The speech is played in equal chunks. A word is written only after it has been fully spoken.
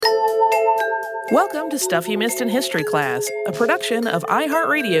Welcome to Stuff You Missed in History Class, a production of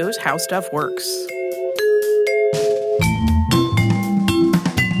iHeartRadio's How Stuff Works.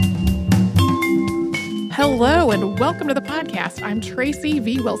 Hello and welcome to the podcast. I'm Tracy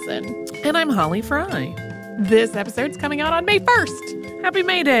V. Wilson. And I'm Holly Fry. This episode's coming out on May 1st. Happy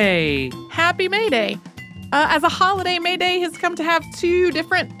May Day! Happy May Day. As a holiday, May Day has come to have two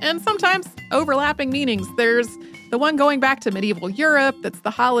different and sometimes overlapping meanings. There's the one going back to medieval Europe, that's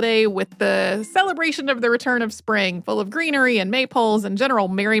the holiday with the celebration of the return of spring, full of greenery and maypoles and general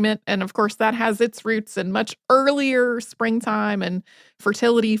merriment. And of course, that has its roots in much earlier springtime and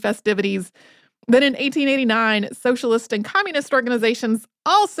fertility festivities. Then in 1889, socialist and communist organizations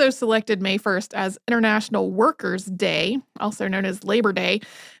also selected May 1st as International Workers' Day, also known as Labor Day.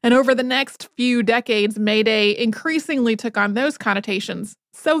 And over the next few decades, May Day increasingly took on those connotations.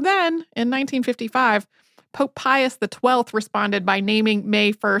 So then, in 1955, Pope Pius XII responded by naming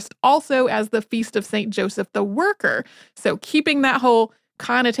May 1st also as the Feast of St. Joseph the Worker. So keeping that whole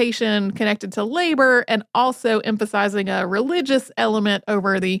connotation connected to labor and also emphasizing a religious element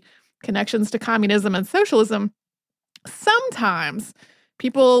over the connections to communism and socialism. Sometimes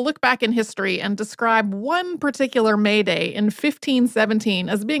people look back in history and describe one particular May Day in 1517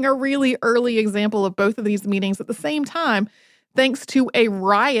 as being a really early example of both of these meanings at the same time, thanks to a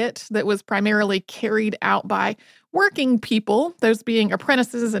riot that was primarily carried out by working people, those being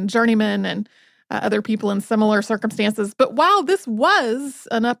apprentices and journeymen and other people in similar circumstances. But while this was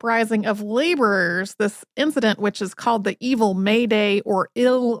an uprising of laborers, this incident, which is called the Evil May Day or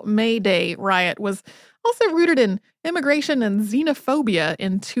Ill May Day riot, was also rooted in immigration and xenophobia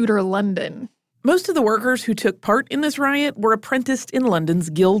in Tudor London. Most of the workers who took part in this riot were apprenticed in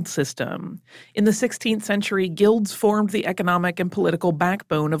London's guild system. In the 16th century, guilds formed the economic and political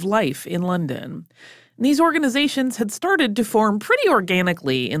backbone of life in London. And these organizations had started to form pretty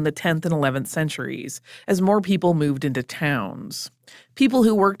organically in the 10th and 11th centuries as more people moved into towns. People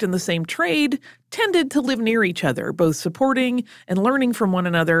who worked in the same trade tended to live near each other, both supporting and learning from one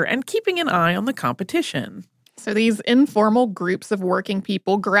another and keeping an eye on the competition. So these informal groups of working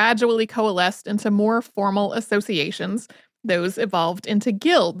people gradually coalesced into more formal associations. Those evolved into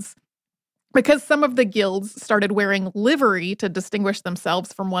guilds. Because some of the guilds started wearing livery to distinguish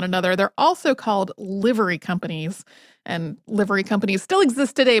themselves from one another, they're also called livery companies. And livery companies still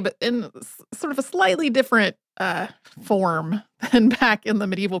exist today, but in sort of a slightly different form than back in the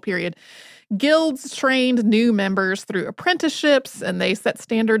medieval period. Guilds trained new members through apprenticeships, and they set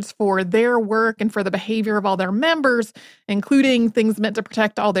standards for their work and for the behavior of all their members, including things meant to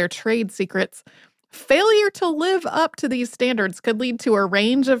protect all their trade secrets. Failure to live up to these standards could lead to a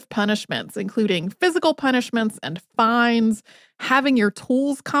range of punishments, including physical punishments and fines, having your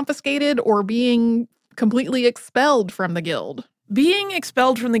tools confiscated, or being completely expelled from the guild. Being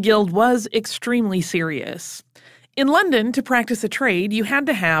expelled from the guild was extremely serious. In London, to practice a trade, you had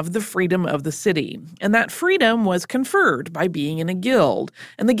to have the freedom of the city, and that freedom was conferred by being in a guild,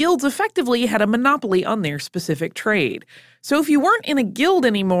 and the guilds effectively had a monopoly on their specific trade. So if you weren't in a guild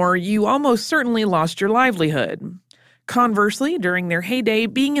anymore, you almost certainly lost your livelihood. Conversely, during their heyday,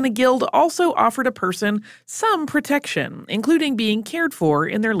 being in a guild also offered a person some protection, including being cared for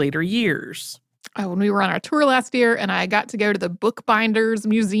in their later years. When we were on our tour last year and I got to go to the Bookbinders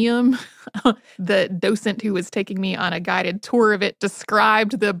Museum, the docent who was taking me on a guided tour of it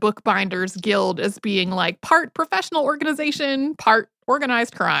described the Bookbinders Guild as being like part professional organization, part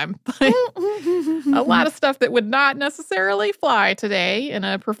organized crime. A lot of stuff that would not necessarily fly today in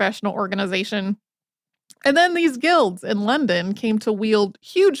a professional organization. And then these guilds in London came to wield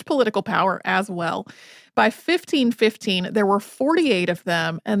huge political power as well. By 1515, there were 48 of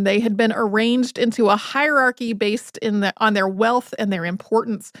them, and they had been arranged into a hierarchy based on their wealth and their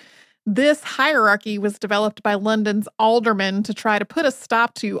importance. This hierarchy was developed by London's aldermen to try to put a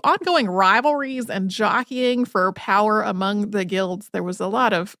stop to ongoing rivalries and jockeying for power among the guilds. There was a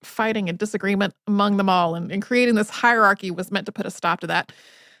lot of fighting and disagreement among them all, and creating this hierarchy was meant to put a stop to that.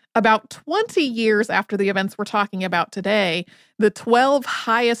 About 20 years after the events we're talking about today, the 12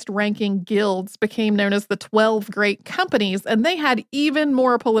 highest-ranking guilds became known as the 12 Great Companies, and they had even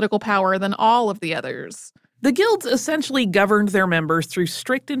more political power than all of the others. The guilds essentially governed their members through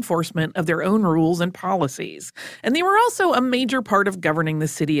strict enforcement of their own rules and policies, and they were also a major part of governing the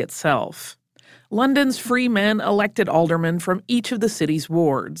city itself. London's free men elected aldermen from each of the city's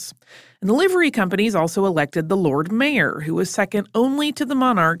wards. And the livery companies also elected the Lord Mayor, who was second only to the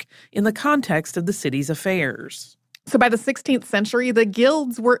monarch in the context of the city's affairs. So by the 16th century, the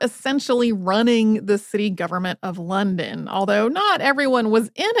guilds were essentially running the city government of London, although not everyone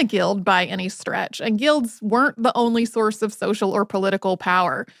was in a guild by any stretch, and guilds weren't the only source of social or political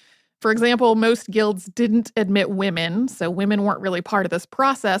power. For example, most guilds didn't admit women, so women weren't really part of this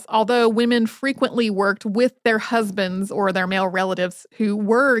process, although women frequently worked with their husbands or their male relatives who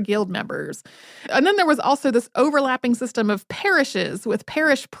were guild members. And then there was also this overlapping system of parishes with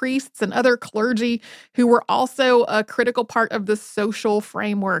parish priests and other clergy who were also a critical part of the social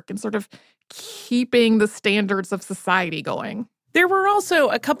framework and sort of keeping the standards of society going. There were also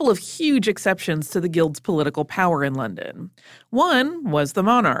a couple of huge exceptions to the guild's political power in London. One was the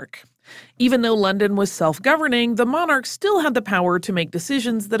monarch. Even though London was self-governing, the monarch still had the power to make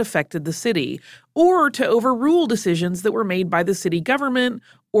decisions that affected the city, or to overrule decisions that were made by the city government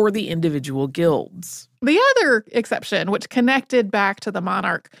or the individual guilds. The other exception, which connected back to the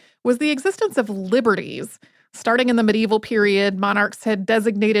monarch, was the existence of liberties. Starting in the medieval period, monarchs had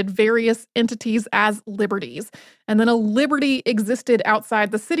designated various entities as liberties. And then a liberty existed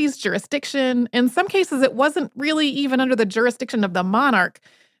outside the city's jurisdiction. In some cases, it wasn't really even under the jurisdiction of the monarch.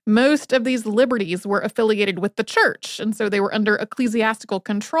 Most of these liberties were affiliated with the church, and so they were under ecclesiastical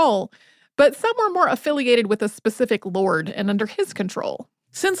control. But some were more affiliated with a specific lord and under his control.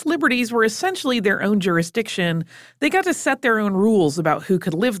 Since liberties were essentially their own jurisdiction, they got to set their own rules about who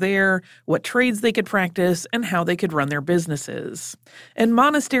could live there, what trades they could practice, and how they could run their businesses. And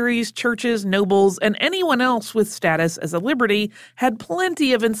monasteries, churches, nobles, and anyone else with status as a liberty had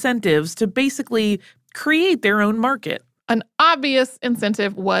plenty of incentives to basically create their own market. An obvious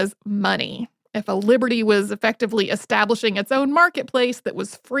incentive was money. If a liberty was effectively establishing its own marketplace that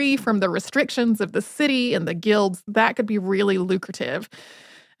was free from the restrictions of the city and the guilds, that could be really lucrative.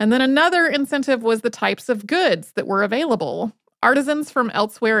 And then another incentive was the types of goods that were available. Artisans from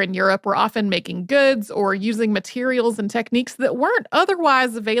elsewhere in Europe were often making goods or using materials and techniques that weren't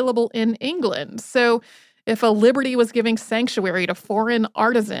otherwise available in England. So if a liberty was giving sanctuary to foreign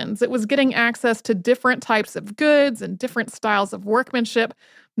artisans, it was getting access to different types of goods and different styles of workmanship,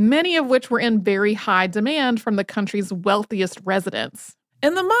 many of which were in very high demand from the country's wealthiest residents.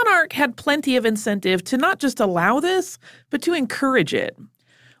 And the monarch had plenty of incentive to not just allow this, but to encourage it.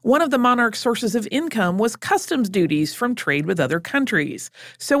 One of the monarch's sources of income was customs duties from trade with other countries,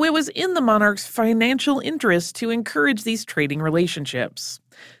 so it was in the monarch's financial interest to encourage these trading relationships.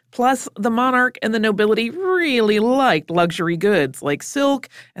 Plus, the monarch and the nobility really liked luxury goods like silk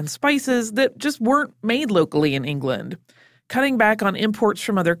and spices that just weren't made locally in England. Cutting back on imports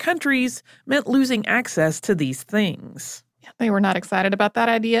from other countries meant losing access to these things. They were not excited about that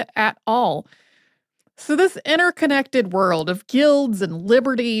idea at all. So this interconnected world of guilds and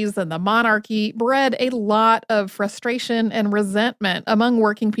liberties and the monarchy bred a lot of frustration and resentment among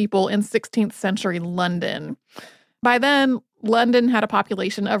working people in 16th century London. By then, London had a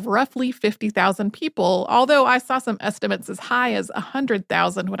population of roughly 50,000 people, although I saw some estimates as high as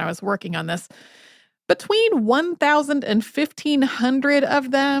 100,000 when I was working on this. Between 1,000 and 1,500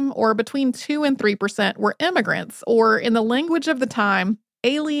 of them, or between 2 and 3%, were immigrants, or in the language of the time,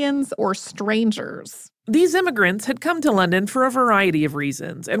 aliens or strangers. These immigrants had come to London for a variety of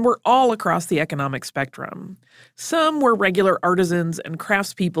reasons and were all across the economic spectrum. Some were regular artisans and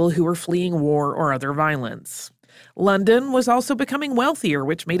craftspeople who were fleeing war or other violence. London was also becoming wealthier,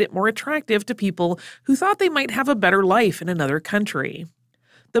 which made it more attractive to people who thought they might have a better life in another country.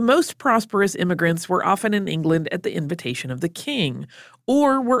 The most prosperous immigrants were often in England at the invitation of the king,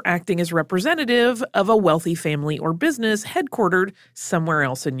 or were acting as representative of a wealthy family or business headquartered somewhere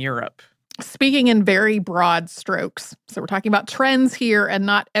else in Europe. Speaking in very broad strokes, so we're talking about trends here and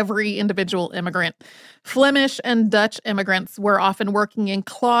not every individual immigrant. Flemish and Dutch immigrants were often working in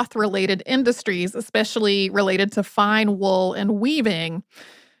cloth-related industries, especially related to fine wool and weaving.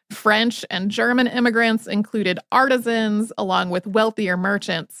 French and German immigrants included artisans, along with wealthier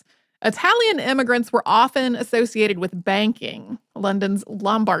merchants. Italian immigrants were often associated with banking. London's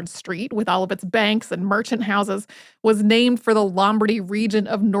Lombard Street, with all of its banks and merchant houses, was named for the Lombardy region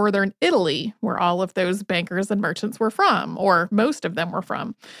of northern Italy, where all of those bankers and merchants were from, or most of them were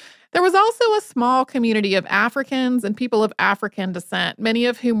from. There was also a small community of Africans and people of African descent, many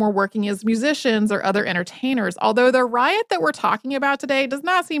of whom were working as musicians or other entertainers, although the riot that we're talking about today does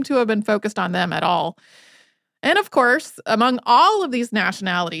not seem to have been focused on them at all. And of course, among all of these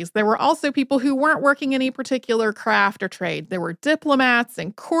nationalities, there were also people who weren't working any particular craft or trade. There were diplomats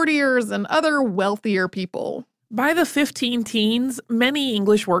and courtiers and other wealthier people. By the 15 teens, many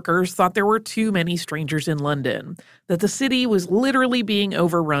English workers thought there were too many strangers in London, that the city was literally being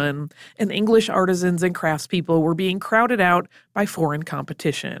overrun, and English artisans and craftspeople were being crowded out by foreign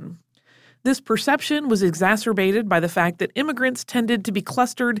competition. This perception was exacerbated by the fact that immigrants tended to be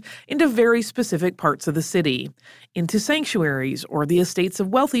clustered into very specific parts of the city, into sanctuaries or the estates of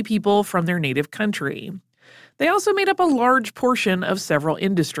wealthy people from their native country. They also made up a large portion of several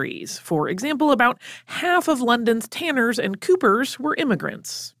industries. For example, about half of London's tanners and coopers were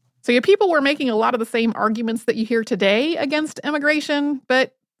immigrants. So yeah, people were making a lot of the same arguments that you hear today against immigration,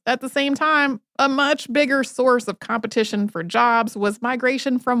 but at the same time, a much bigger source of competition for jobs was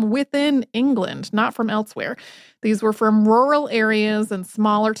migration from within England, not from elsewhere. These were from rural areas and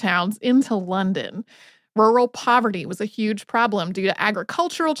smaller towns into London. Rural poverty was a huge problem due to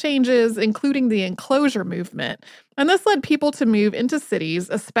agricultural changes, including the enclosure movement. And this led people to move into cities,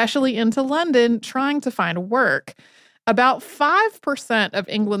 especially into London, trying to find work. About 5% of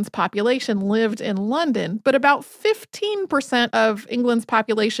England's population lived in London, but about 15% of England's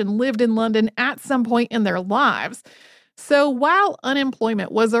population lived in London at some point in their lives. So while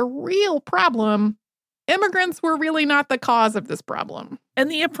unemployment was a real problem, immigrants were really not the cause of this problem.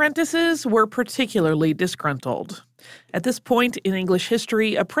 And the apprentices were particularly disgruntled. At this point in English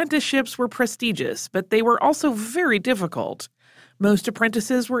history, apprenticeships were prestigious, but they were also very difficult. Most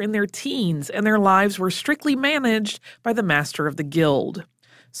apprentices were in their teens, and their lives were strictly managed by the master of the guild.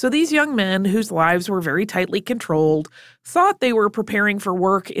 So these young men, whose lives were very tightly controlled, thought they were preparing for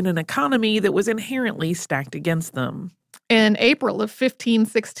work in an economy that was inherently stacked against them. In April of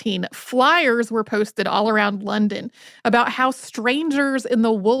 1516, flyers were posted all around London about how strangers in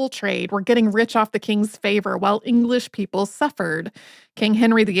the wool trade were getting rich off the king's favor while English people suffered. King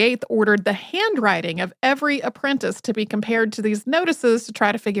Henry VIII ordered the handwriting of every apprentice to be compared to these notices to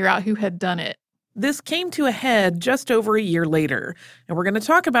try to figure out who had done it. This came to a head just over a year later, and we're going to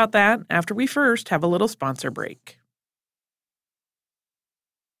talk about that after we first have a little sponsor break.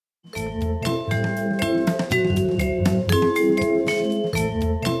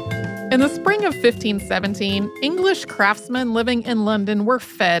 In the spring of 1517, English craftsmen living in London were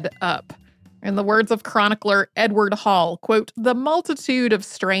fed up. In the words of chronicler Edward Hall, quote, "The multitude of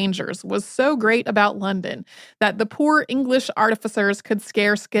strangers was so great about London that the poor English artificers could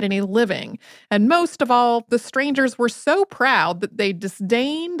scarce get any living. And most of all, the strangers were so proud that they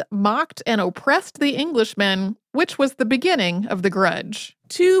disdained, mocked, and oppressed the Englishmen, which was the beginning of the grudge."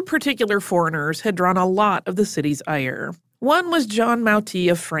 Two particular foreigners had drawn a lot of the city's ire. One was John Mauty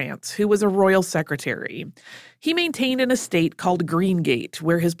of France, who was a royal secretary. He maintained an estate called Greengate,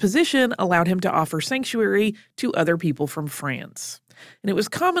 where his position allowed him to offer sanctuary to other people from France. And it was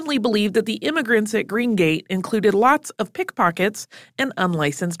commonly believed that the immigrants at Greengate included lots of pickpockets and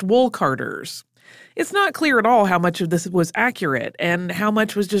unlicensed wool carders. It's not clear at all how much of this was accurate and how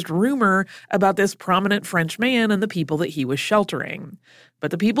much was just rumor about this prominent French man and the people that he was sheltering.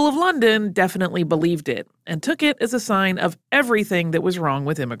 But the people of London definitely believed it and took it as a sign of everything that was wrong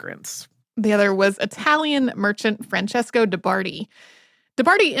with immigrants. The other was Italian merchant Francesco de Bardi. De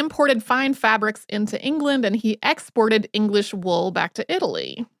Bardi imported fine fabrics into England and he exported English wool back to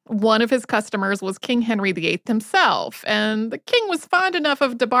Italy. One of his customers was King Henry VIII himself, and the king was fond enough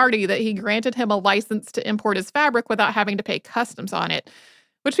of de Bardi that he granted him a license to import his fabric without having to pay customs on it,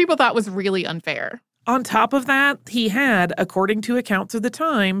 which people thought was really unfair. On top of that, he had, according to accounts of the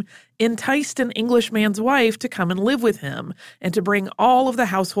time, enticed an Englishman's wife to come and live with him and to bring all of the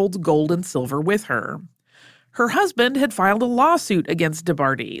household's gold and silver with her. Her husband had filed a lawsuit against de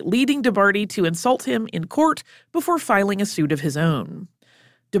Bardi, leading de Bardi to insult him in court before filing a suit of his own.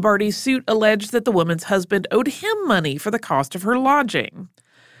 De Bardi's suit alleged that the woman's husband owed him money for the cost of her lodging.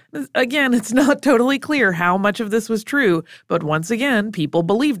 Again, it's not totally clear how much of this was true, but once again, people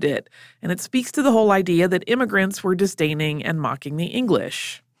believed it. And it speaks to the whole idea that immigrants were disdaining and mocking the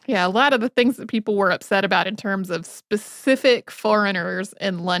English. Yeah, a lot of the things that people were upset about in terms of specific foreigners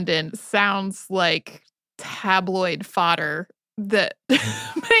in London sounds like tabloid fodder that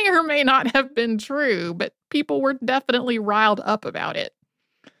may or may not have been true, but people were definitely riled up about it.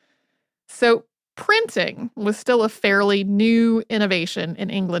 So printing was still a fairly new innovation in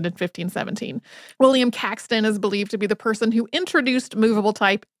England in 1517. William Caxton is believed to be the person who introduced movable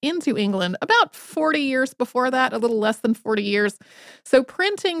type into England about 40 years before that, a little less than 40 years. So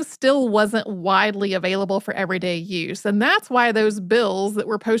printing still wasn't widely available for everyday use. And that's why those bills that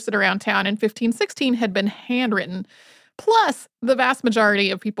were posted around town in 1516 had been handwritten. Plus, the vast majority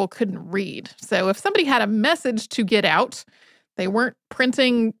of people couldn't read. So if somebody had a message to get out, they weren't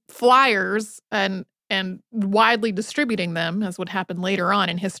printing flyers and widely distributing them, as would happen later on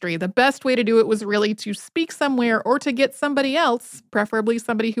in history. The best way to do it was really to speak somewhere or to get somebody else, preferably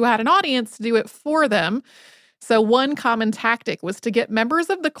somebody who had an audience, to do it for them. So one common tactic was to get members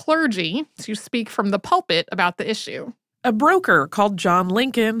of the clergy to speak from the pulpit about the issue. A broker called John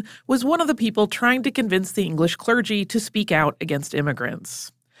Lincoln was one of the people trying to convince the English clergy to speak out against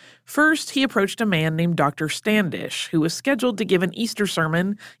immigrants. First, he approached a man named Dr. Standish, who was scheduled to give an Easter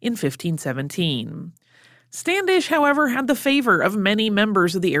sermon in 1517. Standish, however, had the favor of many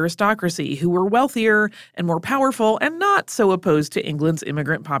members of the aristocracy who were wealthier and more powerful and not so opposed to England's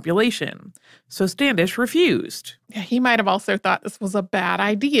immigrant population. So Standish refused. Yeah, he might have also thought this was a bad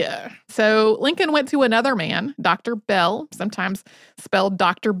idea. So Lincoln went to another man, Dr. Bell, sometimes spelled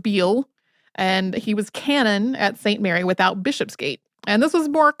Dr. Beale, and he was canon at St. Mary without Bishopsgate. And this was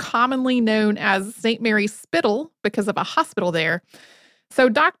more commonly known as St. Mary's Spittle because of a hospital there. So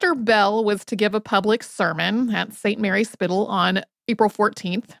Dr. Bell was to give a public sermon at St. Mary's Spittle on April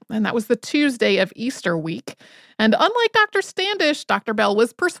 14th, and that was the Tuesday of Easter week. And unlike Dr. Standish, Dr. Bell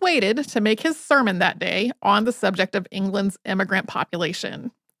was persuaded to make his sermon that day on the subject of England's immigrant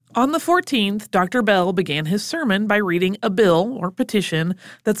population. On the 14th, Dr. Bell began his sermon by reading a bill or petition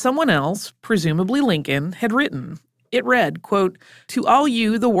that someone else, presumably Lincoln, had written. It read, quote, "To all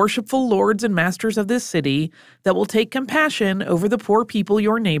you, the worshipful lords and masters of this city, that will take compassion over the poor people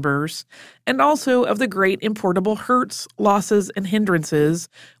your neighbors, and also of the great importable hurts, losses, and hindrances,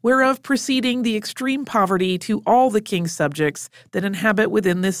 whereof proceeding the extreme poverty to all the king's subjects that inhabit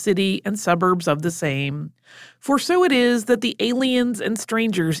within this city and suburbs of the same. For so it is that the aliens and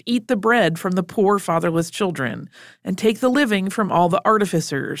strangers eat the bread from the poor fatherless children, and take the living from all the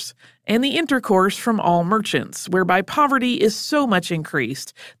artificers, and the intercourse from all merchants, whereby poverty is so much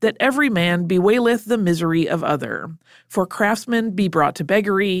increased, that every man bewaileth the misery of other. For craftsmen be brought to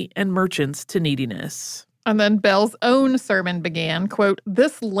beggary, and merchants to neediness." And then Bell's own sermon began, quote,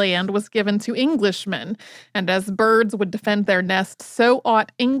 "This land was given to Englishmen, and as birds would defend their nest, so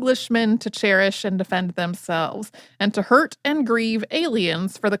ought Englishmen to cherish and defend themselves, and to hurt and grieve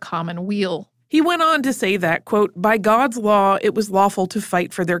aliens for the common weal." He went on to say that, quote, "By God's law it was lawful to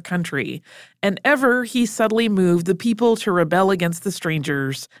fight for their country, and ever he subtly moved the people to rebel against the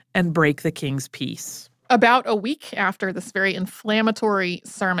strangers and break the king's peace." About a week after this very inflammatory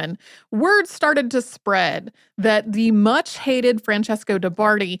sermon, word started to spread that the much-hated Francesco de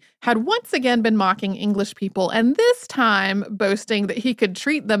Bardi had once again been mocking English people, and this time boasting that he could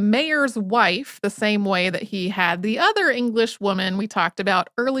treat the mayor's wife the same way that he had the other English woman we talked about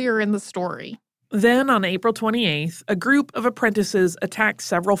earlier in the story. Then, on April 28th, a group of apprentices attacked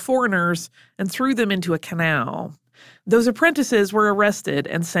several foreigners and threw them into a canal. Those apprentices were arrested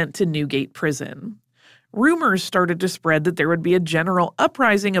and sent to Newgate Prison. Rumors started to spread that there would be a general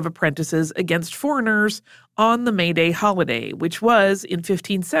uprising of apprentices against foreigners on the May Day holiday, which was, in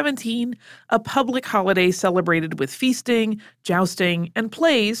 1517, a public holiday celebrated with feasting, jousting, and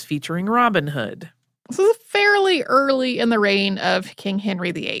plays featuring Robin Hood. This was fairly early in the reign of King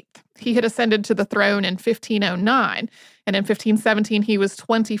Henry VIII. He had ascended to the throne in 1509, and in 1517 he was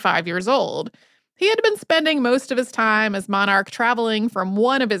 25 years old. He had been spending most of his time as monarch traveling from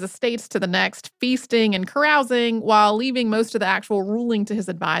one of his estates to the next, feasting and carousing, while leaving most of the actual ruling to his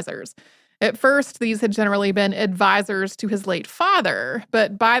advisors. At first, these had generally been advisors to his late father,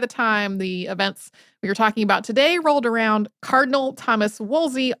 but by the time the events we are talking about today rolled around, Cardinal Thomas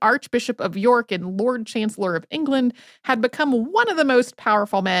Wolsey, Archbishop of York and Lord Chancellor of England, had become one of the most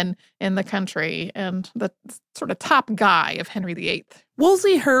powerful men in the country and the sort of top guy of Henry VIII.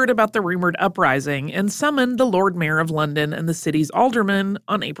 Wolsey heard about the rumored uprising and summoned the Lord Mayor of London and the city's aldermen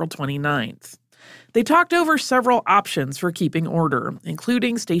on April 29th. They talked over several options for keeping order,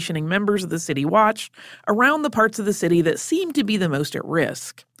 including stationing members of the city watch around the parts of the city that seemed to be the most at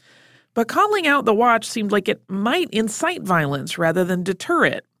risk. But calling out the watch seemed like it might incite violence rather than deter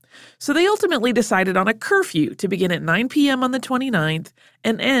it. So they ultimately decided on a curfew to begin at 9 p.m. on the 29th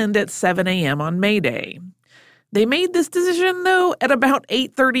and end at 7 a.m. on May Day. They made this decision, though, at about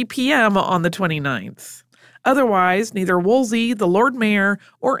 8:30 p.m. on the 29th. Otherwise, neither Wolsey, the Lord Mayor,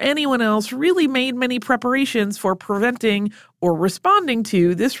 or anyone else really made many preparations for preventing or responding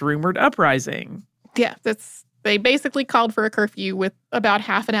to this rumored uprising. Yeah, they basically called for a curfew with about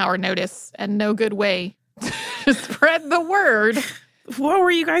half an hour notice and no good way to spread the word. What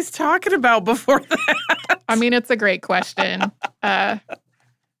were you guys talking about before that? I mean, it's a great question.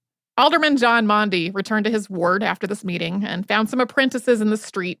 Alderman John Maundy returned to his ward after this meeting and found some apprentices in the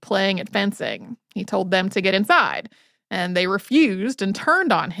street playing at fencing. He told them to get inside, and they refused and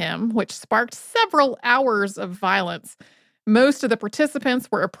turned on him, which sparked several hours of violence. Most of the participants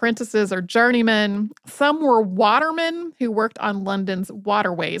were apprentices or journeymen. Some were watermen who worked on London's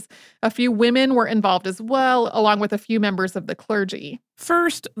waterways. A few women were involved as well, along with a few members of the clergy.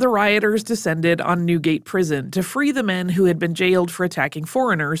 First, the rioters descended on Newgate Prison to free the men who had been jailed for attacking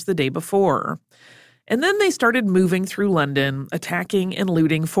foreigners the day before. And then they started moving through London, attacking and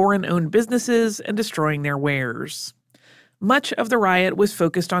looting foreign-owned businesses and destroying their wares. Much of the riot was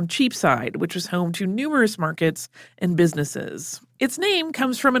focused on Cheapside, which was home to numerous markets and businesses. Its name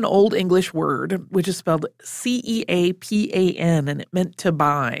comes from an Old English word, which is spelled Ceapan, and it meant to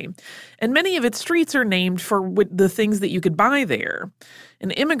buy. And many of its streets are named for the things that you could buy there.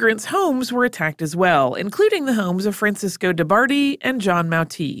 And immigrants' homes were attacked as well, including the homes of Francisco de Bardi and John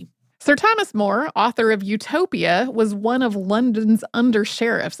Mauti. Sir Thomas More, author of Utopia, was one of London's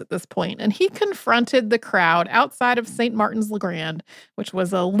under-sheriffs at this point, and he confronted the crowd outside of St. Martin's-le-Grand, which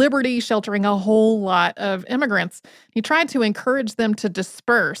was a liberty sheltering a whole lot of immigrants. He tried to encourage them to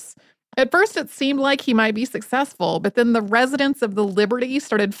disperse. At first, it seemed like he might be successful, but then the residents of the Liberty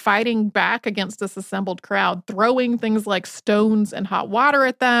started fighting back against this assembled crowd, throwing things like stones and hot water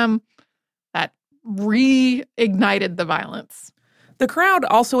at them. That reignited the violence. The crowd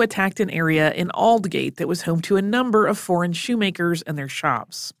also attacked an area in Aldgate that was home to a number of foreign shoemakers and their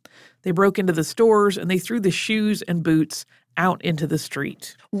shops. They broke into the stores and they threw the shoes and boots out into the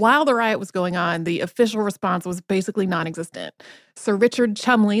street. While the riot was going on, the official response was basically non-existent. Sir Richard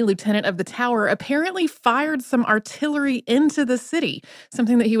Chumley, lieutenant of the Tower, apparently fired some artillery into the city,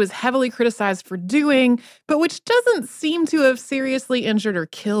 something that he was heavily criticized for doing, but which doesn't seem to have seriously injured or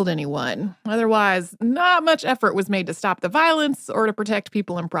killed anyone. Otherwise, not much effort was made to stop the violence or to protect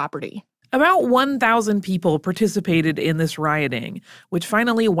people and property. About 1,000 people participated in this rioting, which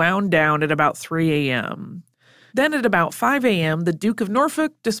finally wound down at about 3 a.m. Then at about 5 a.m., the Duke of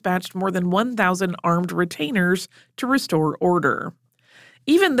Norfolk dispatched more than 1,000 armed retainers to restore order.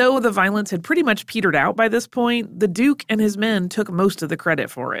 Even though the violence had pretty much petered out by this point, the Duke and his men took most of the credit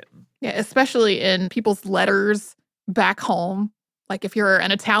for it. Yeah, especially in people's letters back home. Like if you're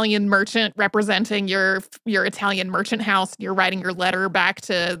an Italian merchant representing your Italian merchant house, you're writing your letter back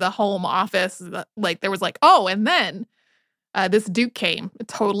to the home office. Like there was like, oh, and then this Duke came,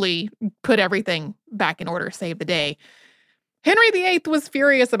 totally put everything back in order, saved the day. Henry VIII was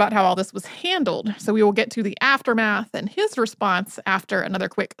furious about how all this was handled, so we will get to the aftermath and his response after another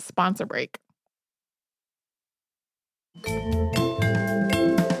quick sponsor break.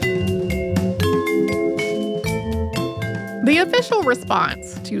 The official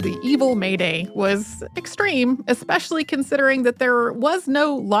response to the evil May Day was extreme, especially considering that there was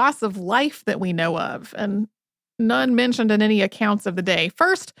no loss of life that we know of, and none mentioned in any accounts of the day.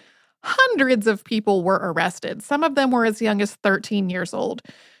 First, hundreds of people were arrested. Some of them were as young as 13 years old.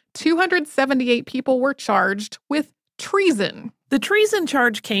 278 people were charged with treason. The treason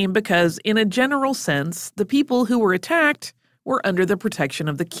charge came because, in a general sense, the people who were attacked were under the protection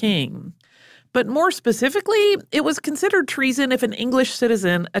of the king. But more specifically, it was considered treason if an English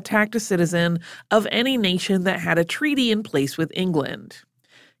citizen attacked a citizen of any nation that had a treaty in place with England.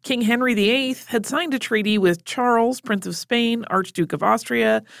 King Henry VIII had signed a treaty with Charles, Prince of Spain, Archduke of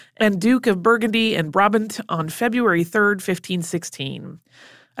Austria, and Duke of Burgundy and Brabant on February 3rd, 1516.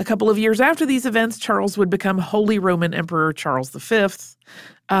 A couple of years after these events, Charles would become Holy Roman Emperor Charles V.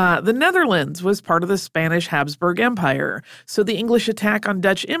 The Netherlands was part of the Spanish Habsburg Empire, so the English attack on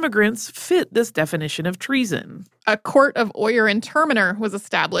Dutch immigrants fit this definition of treason. A court of oyer and terminer was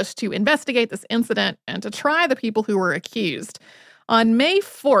established to investigate this incident and to try the people who were accused. On May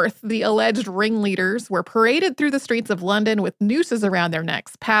 4th, the alleged ringleaders were paraded through the streets of London with nooses around their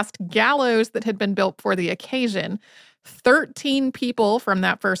necks, past gallows that had been built for the occasion. 13 people from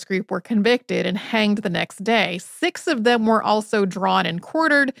that first group were convicted and hanged the next day. 6 of them were also drawn and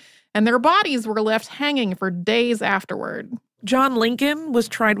quartered, and their bodies were left hanging for days afterward. John Lincoln was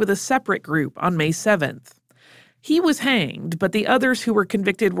tried with a separate group on May 7th. He was hanged, but the others who were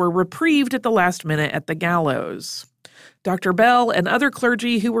convicted were reprieved at the last minute at the gallows. Dr. Bell and other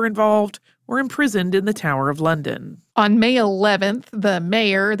clergy who were involved were imprisoned in the Tower of London. On May 11th, the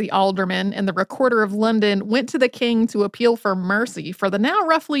mayor, the alderman, and the recorder of London went to the king to appeal for mercy for the now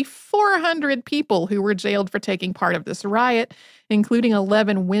roughly 400 people who were jailed for taking part of this riot, including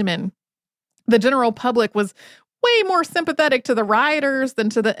 11 women. The general public was way more sympathetic to the rioters than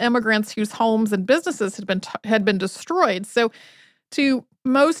to the immigrants whose homes and businesses had been destroyed. So to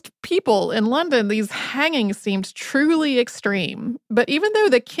most people in London, these hangings seemed truly extreme. But even though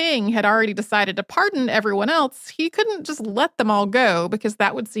the king had already decided to pardon everyone else, he couldn't just let them all go because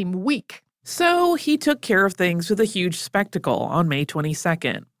that would seem weak. So he took care of things with a huge spectacle on May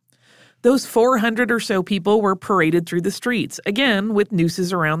 22nd. Those 400 or so people were paraded through the streets, again with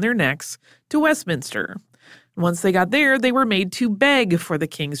nooses around their necks, to Westminster. Once they got there, they were made to beg for the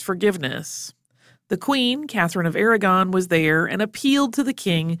king's forgiveness. The Queen, Catherine of Aragon, was there and appealed to the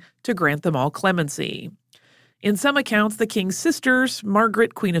king to grant them all clemency. In some accounts, the king's sisters,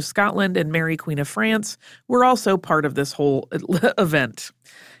 Margaret, Queen of Scotland, and Mary, Queen of France, were also part of this whole event.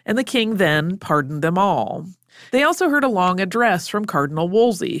 And the king then pardoned them all. They also heard a long address from Cardinal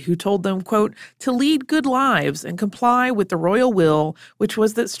Wolsey, who told them, quote, to lead good lives and comply with the royal will, which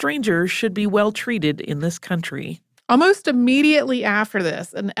was that strangers should be well treated in this country. Almost immediately after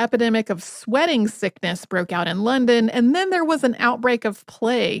this, an epidemic of sweating sickness broke out in London, and then there was an outbreak of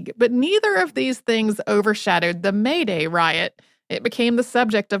plague. But neither of these things overshadowed the May Day riot. It became the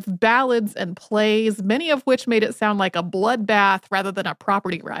subject of ballads and plays, many of which made it sound like a bloodbath rather than a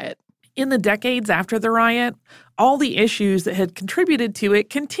property riot. In the decades after the riot, all the issues that had contributed to it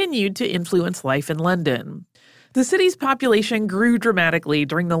continued to influence life in London. The city's population grew dramatically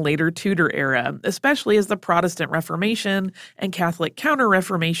during the later Tudor era, especially as the Protestant Reformation and Catholic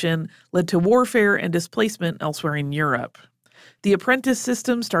Counter-Reformation led to warfare and displacement elsewhere in Europe. The apprentice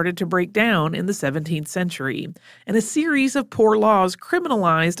system started to break down in the 17th century, and a series of poor laws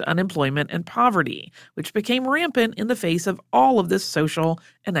criminalized unemployment and poverty, which became rampant in the face of all of this social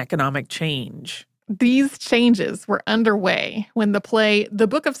and economic change. These changes were underway when the play The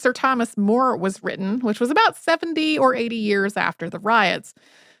Book of Sir Thomas More was written, which was about 70 or 80 years after the riots.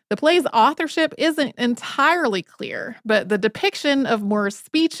 The play's authorship isn't entirely clear, but the depiction of More's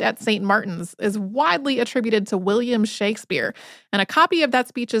speech at St. Martin's is widely attributed to William Shakespeare, and a copy of that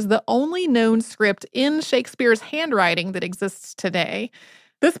speech is the only known script in Shakespeare's handwriting that exists today.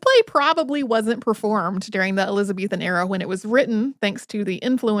 This play probably wasn't performed during the Elizabethan era when it was written, thanks to the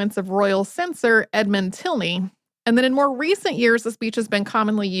influence of royal censor Edmund Tilney. And then in more recent years, the speech has been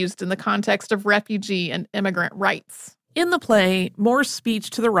commonly used in the context of refugee and immigrant rights. In the play, More's speech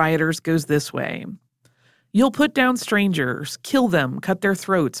to the rioters goes this way. You'll put down strangers, kill them, cut their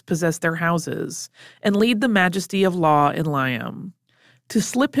throats, possess their houses, and lead the majesty of law in Liam. To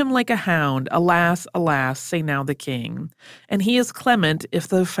slip him like a hound, alas, alas, say now the king, and he is clement if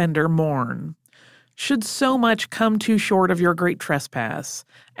the offender mourn. Should so much come too short of your great trespass,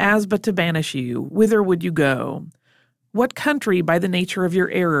 as but to banish you, whither would you go? What country by the nature of your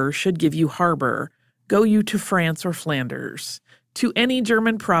error should give you harbor? Go you to France or Flanders, to any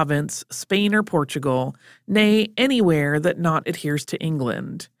German province, Spain or Portugal, nay, anywhere that not adheres to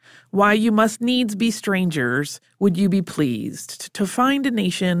England. Why, you must needs be strangers, would you be pleased, to find a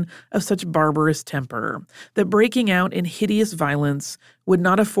nation of such barbarous temper, that breaking out in hideous violence would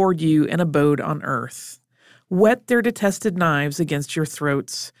not afford you an abode on earth. Whet their detested knives against your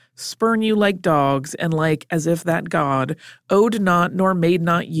throats, spurn you like dogs, and like as if that God owed not nor made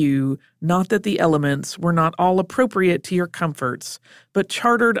not you, not that the elements were not all appropriate to your comforts, but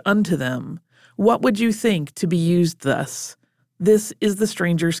chartered unto them. What would you think to be used thus? This is the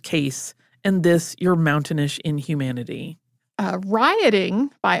stranger's case, and this your mountainish inhumanity.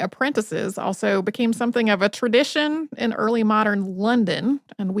 Rioting by apprentices also became something of a tradition in early modern London,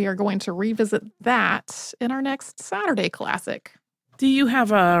 and we are going to revisit that in our next Saturday Classic. Do you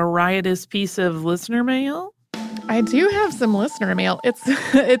have a riotous piece of listener mail? I do have some listener mail.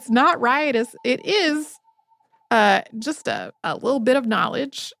 It's not riotous. It is just a little bit of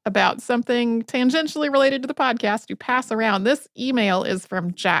knowledge about something tangentially related to the podcast you pass around. This email is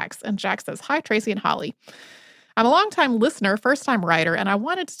from Jax, and Jax says, Hi, Tracy and Holly. I'm a longtime listener, first-time writer, and I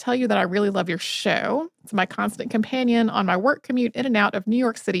wanted to tell you that I really love your show. It's my constant companion on my work commute in and out of New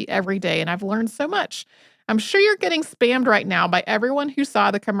York City every day, and I've learned so much. I'm sure you're getting spammed right now by everyone who saw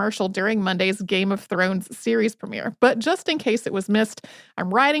the commercial during Monday's Game of Thrones series premiere, but just in case it was missed,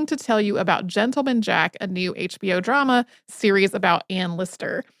 I'm writing to tell you about Gentleman Jack, a new HBO drama series about Anne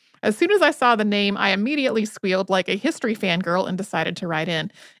Lister. As soon as I saw the name, I immediately squealed like a history fangirl and decided to write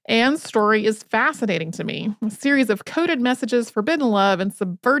in. Anne's story is fascinating to me. A series of coded messages, forbidden love, and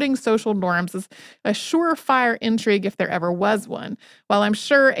subverting social norms is a surefire intrigue if there ever was one. While I'm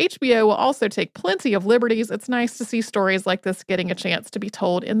sure HBO will also take plenty of liberties, it's nice to see stories like this getting a chance to be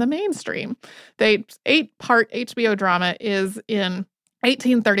told in the mainstream. The 8-part HBO drama is in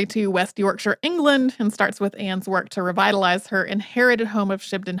 1832 West Yorkshire, England, and starts with Anne's work to revitalize her inherited home of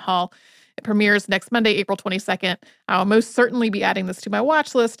Shibden Hall. It premieres next Monday, April 22nd. I'll most certainly be adding this to my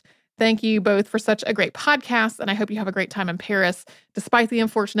watch list. Thank you both for such a great podcast, and I hope you have a great time in Paris. Despite the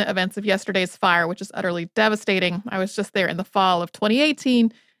unfortunate events of yesterday's fire, which is utterly devastating, I was just there in the fall of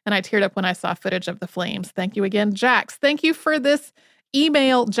 2018, and I teared up when I saw footage of the flames. Thank you again, Jax. Thank you for this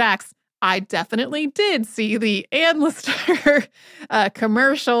email, Jax. I definitely did see the Anne Lister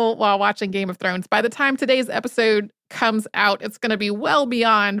commercial while watching Game of Thrones. By the time today's episode comes out, it's going to be well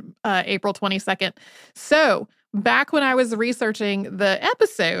beyond April 22nd. So back when I was researching the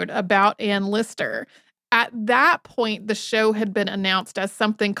episode about Anne Lister, at that point, the show had been announced as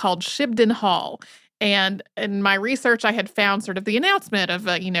something called Shibden Hall. And in my research, I had found sort of the announcement of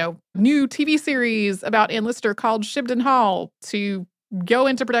a, new TV series about Anne Lister called Shibden Hall to go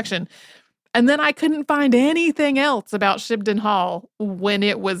into production. And then I couldn't find anything else about Shibden Hall when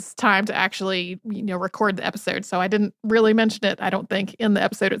it was time to actually, record the episode. So I didn't really mention it, I don't think, in the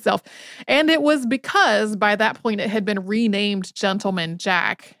episode itself. And it was because by that point it had been renamed Gentleman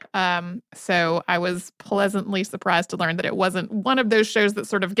Jack. So I was pleasantly surprised to learn that it wasn't one of those shows that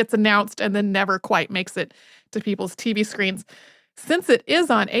sort of gets announced and then never quite makes it to people's TV screens. Since it is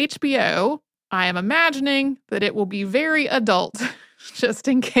on HBO, I am imagining that it will be very adult, just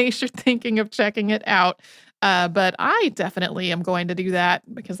in case you're thinking of checking it out. But I definitely am going to do that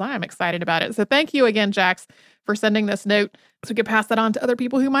because I'm excited about it. So thank you again, Jax, for sending this note so we could pass that on to other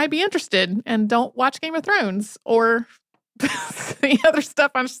people who might be interested and don't watch Game of Thrones or the other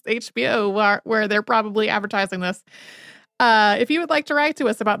stuff on HBO where they're probably advertising this. If you would like to write to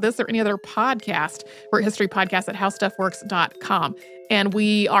us about this or any other podcast, we're at historypodcast@howstuffworks.com. And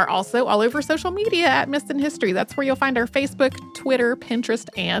we are also all over social media at Missed in History. That's where you'll find our Facebook, Twitter, Pinterest,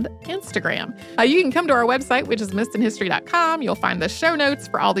 and Instagram. You can come to our website, which is missedinhistory.com. You'll find the show notes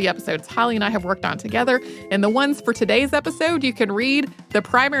for all the episodes Holly and I have worked on together. And the ones for today's episode, you can read the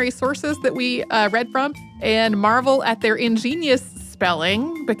primary sources that we read from and marvel at their ingenious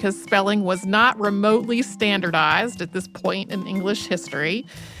spelling, because spelling was not remotely standardized at this point in English history.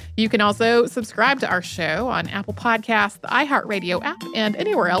 You can also subscribe to our show on Apple Podcasts, the iHeartRadio app, and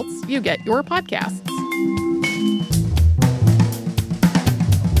anywhere else you get your podcasts.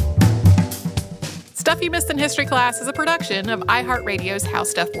 Stuff You Missed in History Class is a production of iHeartRadio's How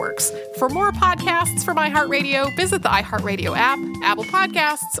Stuff Works. For more podcasts from iHeartRadio, visit the iHeartRadio app, Apple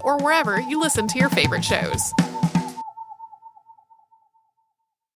Podcasts, or wherever you listen to your favorite shows.